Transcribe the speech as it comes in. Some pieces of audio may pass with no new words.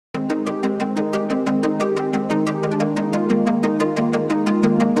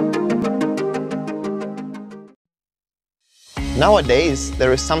Nowadays,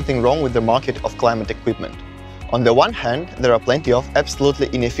 there is something wrong with the market of climate equipment. On the one hand, there are plenty of absolutely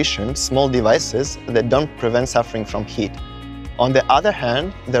inefficient small devices that don't prevent suffering from heat. On the other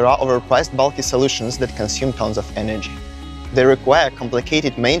hand, there are overpriced bulky solutions that consume tons of energy. They require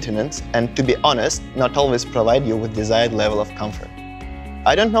complicated maintenance and, to be honest, not always provide you with desired level of comfort.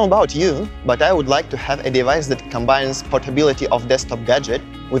 I don't know about you, but I would like to have a device that combines portability of desktop gadget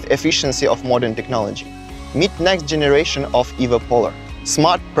with efficiency of modern technology. Meet next generation of Evapolar,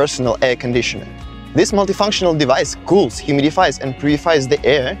 smart personal air conditioner. This multifunctional device cools, humidifies and purifies the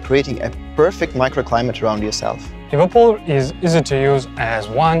air, creating a perfect microclimate around yourself. Evapolar is easy to use as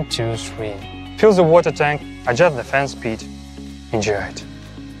 1, 2, 3. Fill the water tank, adjust the fan speed, enjoy it.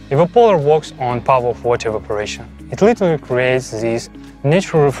 Evapolar works on power of water evaporation. It literally creates this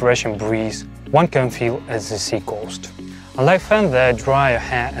natural refreshing breeze one can feel at the sea coast. Unlike fans that dry your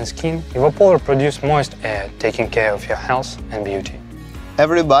hair and skin, Evapolar produces moist air, taking care of your health and beauty.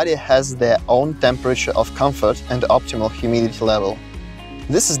 Everybody has their own temperature of comfort and optimal humidity level.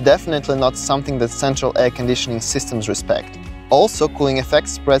 This is definitely not something that central air conditioning systems respect. Also, cooling effect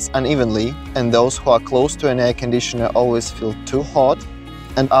spreads unevenly, and those who are close to an air conditioner always feel too hot,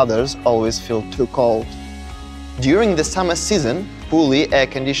 and others always feel too cold. During the summer season, poorly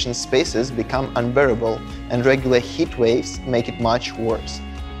air-conditioned spaces become unbearable, and regular heat waves make it much worse.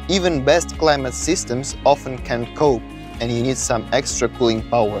 Even best climate systems often can't cope, and you need some extra cooling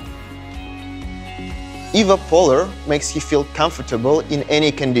power. Evapolar makes you feel comfortable in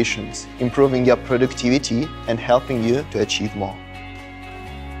any conditions, improving your productivity and helping you to achieve more.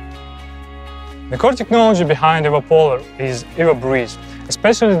 The core technology behind Evapolar is EvaBreeze, a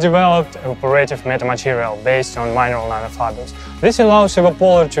specially developed evaporative metamaterial based on mineral nanofibers. This allows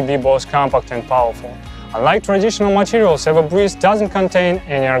Evapolar to be both compact and powerful. Unlike traditional materials, EvaBreeze doesn't contain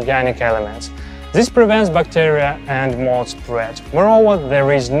any organic elements. This prevents bacteria and mold spread. Moreover,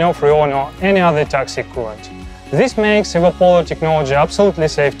 there is no freon or any other toxic coolant. This makes Evapolar technology absolutely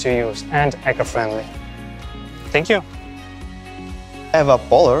safe to use and eco-friendly. Thank you!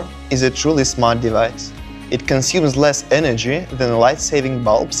 Evapolar is a truly smart device. It consumes less energy than a light-saving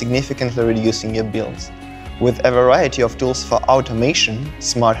bulb, significantly reducing your bills. With a variety of tools for automation,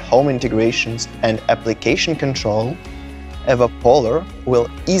 smart home integrations, and application control, Evapolar will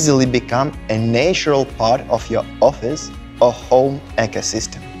easily become a natural part of your office or home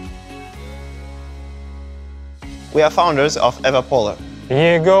ecosystem. We are founders of Evapolar. A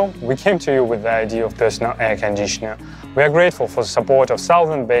year ago, we came to you with the idea of personal air conditioner. We are grateful for the support of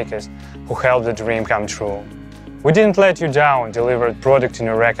 1,000 bakers who helped the dream come true. We didn't let you down, delivered product in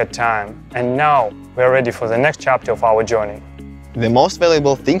a record time, and now we are ready for the next chapter of our journey. The most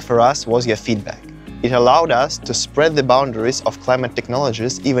valuable thing for us was your feedback. It allowed us to spread the boundaries of climate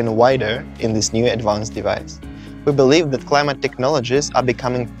technologies even wider in this new advanced device. We believe that climate technologies are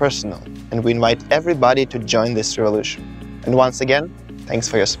becoming personal, and we invite everybody to join this revolution. And once again, thanks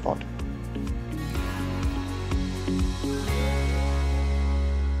for your support.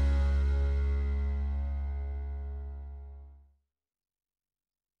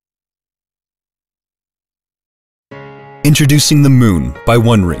 Introducing the Moon by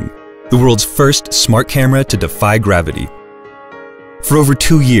OneRing, the world's first smart camera to defy gravity. For over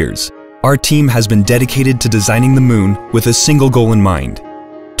 2 years, our team has been dedicated to designing the Moon with a single goal in mind: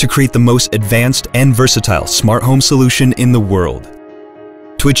 to create the most advanced and versatile smart home solution in the world.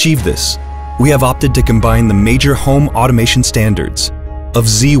 To achieve this, we have opted to combine the major home automation standards of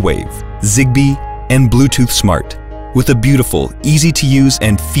Z-Wave, Zigbee, and Bluetooth Smart with a beautiful, easy-to-use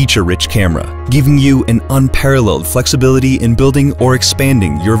and feature-rich camera, giving you an unparalleled flexibility in building or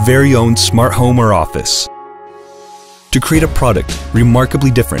expanding your very own smart home or office. To create a product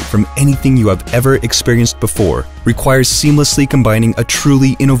remarkably different from anything you have ever experienced before requires seamlessly combining a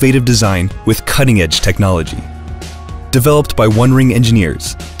truly innovative design with cutting-edge technology. Developed by OneRing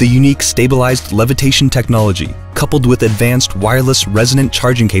engineers, the unique stabilized levitation technology, coupled with advanced wireless resonant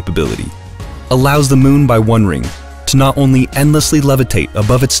charging capability, allows the Moon by OneRing to not only endlessly levitate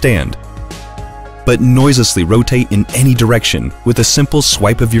above its stand, but noiselessly rotate in any direction with a simple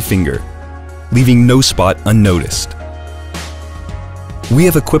swipe of your finger, leaving no spot unnoticed. We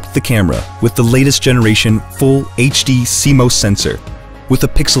have equipped the camera with the latest generation full HD CMOS sensor, with a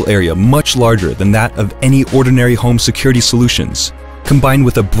pixel area much larger than that of any ordinary home security solutions. Combined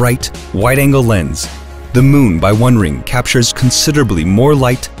with a bright, wide-angle lens, the Moon by OneRing captures considerably more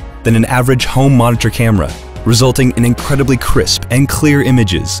light than an average home monitor camera, resulting in incredibly crisp and clear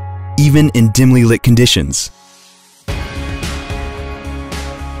images, even in dimly lit conditions.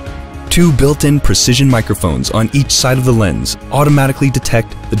 2 built-in precision microphones on each side of the lens automatically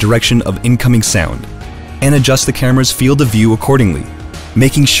detect the direction of incoming sound, and adjust the camera's field of view accordingly,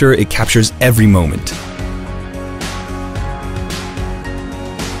 making sure it captures every moment.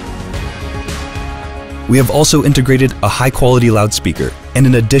 We have also integrated a high-quality loudspeaker and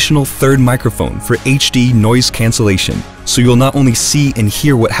an additional third microphone for HD noise cancellation, so you'll not only see and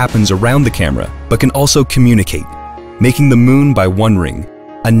hear what happens around the camera, but can also communicate, making the Moon by One Ring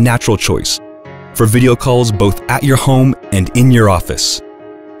a natural choice for video calls both at your home and in your office.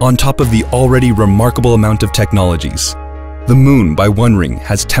 On top of the already remarkable amount of technologies, the Moon by One Ring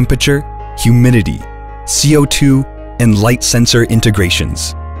has temperature, humidity, CO2, and light sensor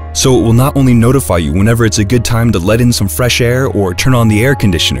integrations. So it will not only notify you whenever it's a good time to let in some fresh air or turn on the air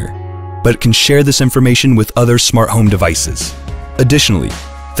conditioner, but it can share this information with other smart home devices. Additionally,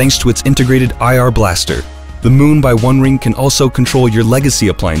 thanks to its integrated IR blaster, the Moon by One Ring can also control your legacy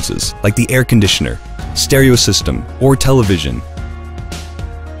appliances like the air conditioner, stereo system, or television,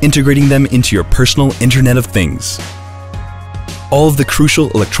 integrating them into your personal Internet of Things. All of the crucial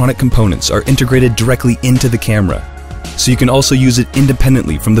electronic components are integrated directly into the camera, so you can also use it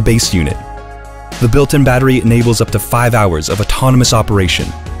independently from the base unit. The built-in battery enables up to 5 hours of autonomous operation,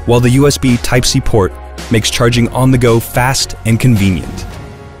 while the USB Type-C port makes charging on the go fast and convenient.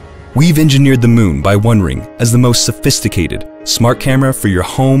 We've engineered the Moon by One Ring as the most sophisticated smart camera for your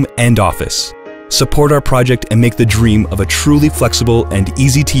home and office. Support our project and make the dream of a truly flexible and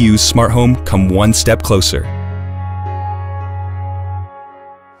easy-to-use smart home come one step closer.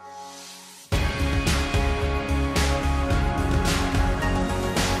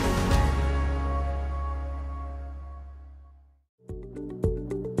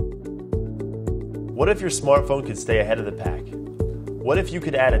 What if your smartphone could stay ahead of the pack? What if you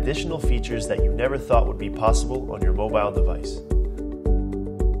could add additional features that you never thought would be possible on your mobile device?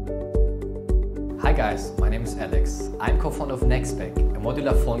 Hi guys, my name is Alex. I'm co-founder of NextPack, a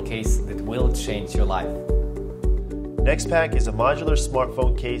modular phone case that will change your life. NextPack is a modular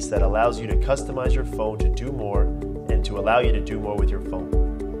smartphone case that allows you to customize your phone to do more and to allow you to do more with your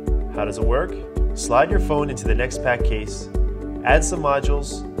phone. How does it work? Slide your phone into the NextPack case, add some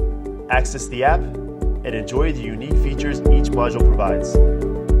modules, access the app, and enjoy the unique features each module provides.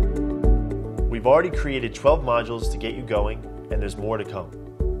 We've already created 12 modules to get you going, and there's more to come.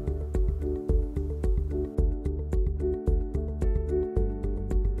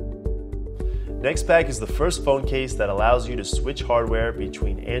 NextPack is the first phone case that allows you to switch hardware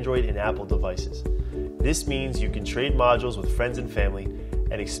between Android and Apple devices. This means you can trade modules with friends and family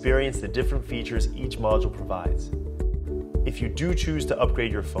and experience the different features each module provides. If you do choose to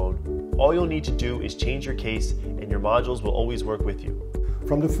upgrade your phone, all you'll need to do is change your case and your modules will always work with you.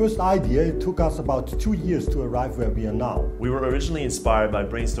 From the first idea, it took us about 2 years to arrive where we are now. We were originally inspired by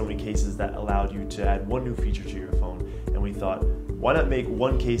brainstorming cases that allowed you to add one new feature to your phone, and we thought, why not make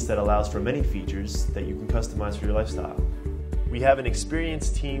one case that allows for many features that you can customize for your lifestyle? We have an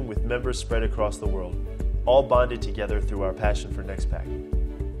experienced team with members spread across the world, all bonded together through our passion for NextPack.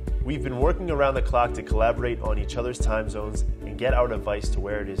 We've been working around the clock to collaborate on each other's time zones and get our device to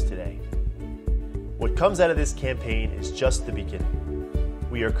where it is today. What comes out of this campaign is just the beginning.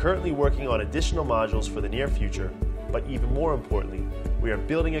 We are currently working on additional modules for the near future, but even more importantly, we are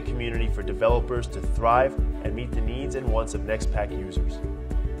building a community for developers to thrive and meet the needs and wants of NextPack users.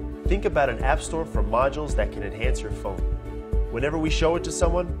 Think about an app store for modules that can enhance your phone. Whenever we show it to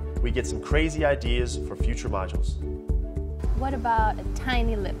someone, we get some crazy ideas for future modules. What about a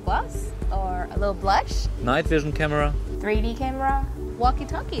tiny lip gloss or a little blush? Night vision camera. 3D camera?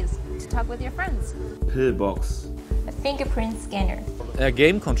 Walkie-talkies to talk with your friends. Pillbox. A fingerprint scanner. A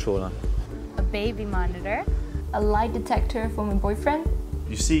game controller. A baby monitor. A lie detector for my boyfriend.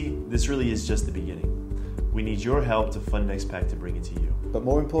 You see, this really is just the beginning. We need your help to fund NextPack to bring it to you. But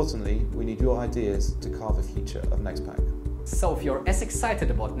more importantly, we need your ideas to carve the future of NextPack. So if you're as excited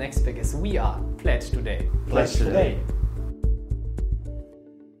about NextPack as we are, pledge today. Pledge today.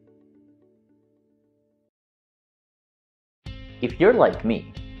 If you're like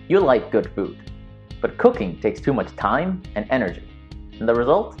me, you like good food, but cooking takes too much time and energy, and the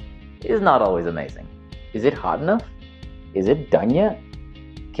result is not always amazing. Is it hot enough? Is it done yet?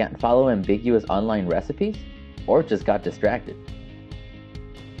 Can't follow ambiguous online recipes? Or just got distracted?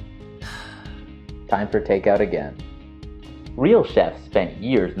 Time for takeout again. Real chefs spent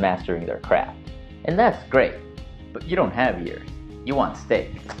years mastering their craft, and that's great, but you don't have years. You want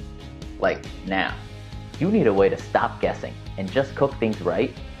steak. Like now. You need a way to stop guessing and just cook things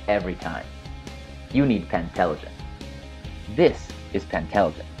right every time. You need Pantelligent. This is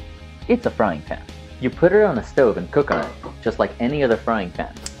Pantelligent. It's a frying pan. You put it on a stove and cook on it, just like any other frying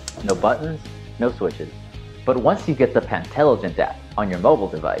pan. No buttons, no switches. But once you get the Pantelligent app on your mobile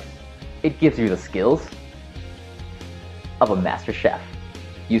device, it gives you the skills of a master chef.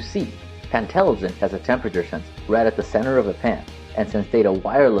 You see, Pantelligent has a temperature sensor right at the center of the pan and sends data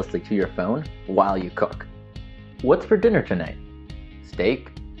wirelessly to your phone while you cook. What's for dinner tonight? Steak?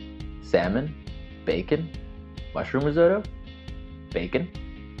 Salmon? Bacon? Mushroom risotto? Bacon?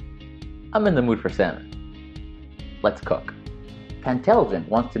 I'm in the mood for salmon. Let's cook. Pantelligent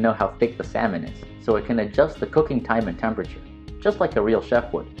wants to know how thick the salmon is, so it can adjust the cooking time and temperature, just like a real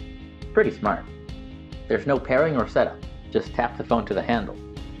chef would. Pretty smart. There's no pairing or setup, just tap the phone to the handle.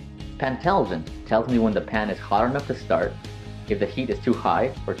 Pantelligent tells me when the pan is hot enough to start, if the heat is too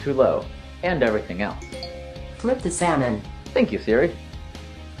high or too low, and everything else. Flip the salmon. Thank you, Siri.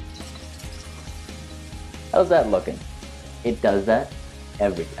 How's that looking? It does that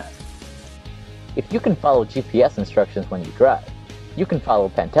every time. If you can follow GPS instructions when you drive, you can follow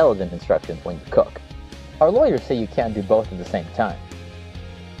Pantelligent instructions when you cook. Our lawyers say you can't do both at the same time.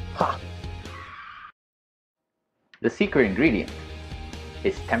 Ha! The secret ingredient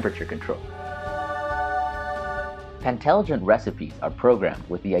is temperature control. Pantelligent recipes are programmed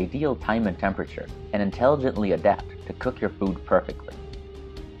with the ideal time and temperature and intelligently adapt to cook your food perfectly.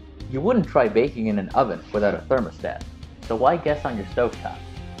 You wouldn't try baking in an oven without a thermostat, so why guess on your stovetop?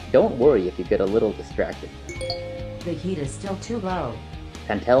 Don't worry if you get a little distracted. The heat is still too low.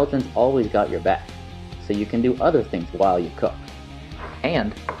 Pantelligent's always got your back, so you can do other things while you cook.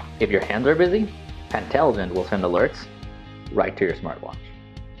 And if your hands are busy, Pantelligent will send alerts right to your smartwatch.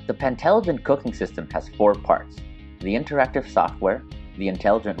 The Pantelligent cooking system has 4 parts: the interactive software, the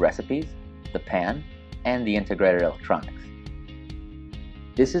intelligent recipes, the pan, and the integrated electronics.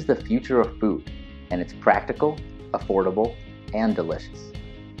 This is the future of food, and it's practical, affordable, and delicious.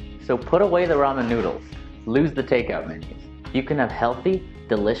 So put away the ramen noodles, lose the takeout menus. You can have healthy,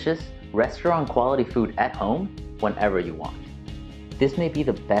 delicious, restaurant-quality food at home whenever you want. This may be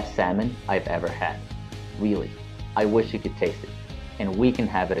the best salmon I've ever had. Really, I wish you could taste it, and we can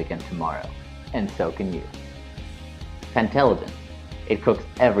have it again tomorrow, and so can you. Pantelligent, it cooks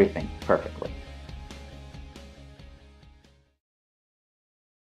everything perfectly.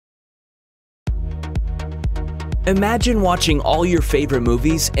 Imagine watching all your favorite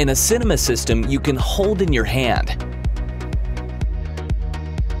movies in a cinema system you can hold in your hand.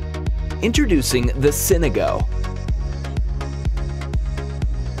 Introducing the Cinego.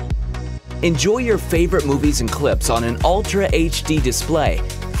 Enjoy your favorite movies and clips on an Ultra HD display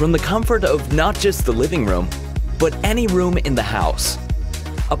from the comfort of not just the living room, but any room in the house.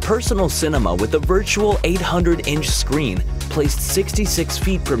 A personal cinema with a virtual 800-inch screen placed 66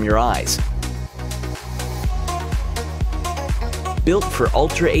 feet from your eyes. Built for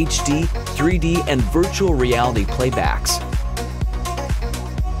Ultra HD, 3D, and virtual reality playbacks.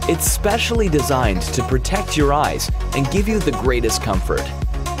 It's specially designed to protect your eyes and give you the greatest comfort.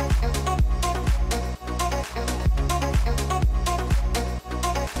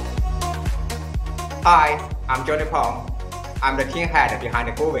 Hi, I'm Johnny Pong. I'm the team head behind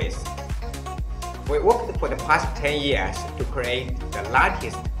the Govies. We worked for the past 10 years to create the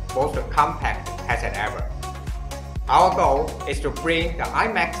lightest, most compact headset ever. Our goal is to bring the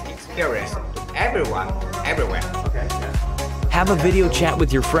IMAX experience to everyone, everywhere. Have a video chat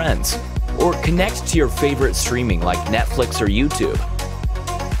with your friends, or connect to your favorite streaming like Netflix or YouTube.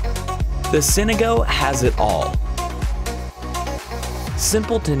 The Cinego has it all.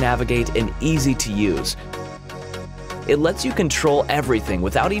 Simple to navigate and easy to use. It lets you control everything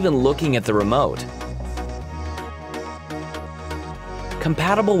without even looking at the remote.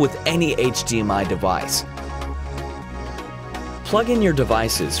 Compatible with any HDMI device. Plug in your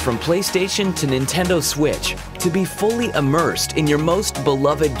devices from PlayStation to Nintendo Switch to be fully immersed in your most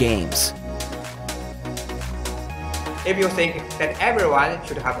beloved games. If you think that everyone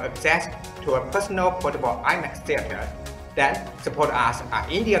should have access to a personal portable IMAX theater, then support us at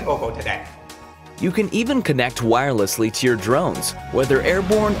Indiegogo today. You can even connect wirelessly to your drones, whether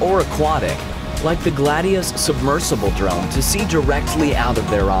airborne or aquatic, like the Gladius submersible drone to see directly out of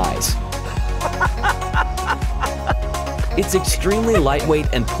their eyes. It's extremely lightweight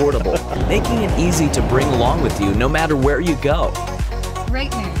and portable, making it easy to bring along with you no matter where you go.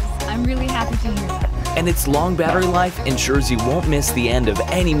 Great news. I'm really happy to hear that. And its long battery life ensures you won't miss the end of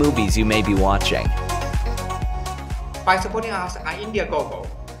any movies you may be watching. By supporting us at Indiegogo,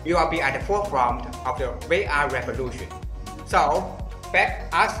 you will be at the forefront of the VR revolution. So, back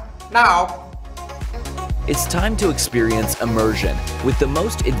us now! It's time to experience immersion with the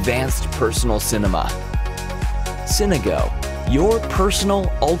most advanced personal cinema. Cinego, your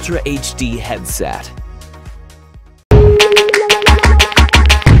personal Ultra HD headset.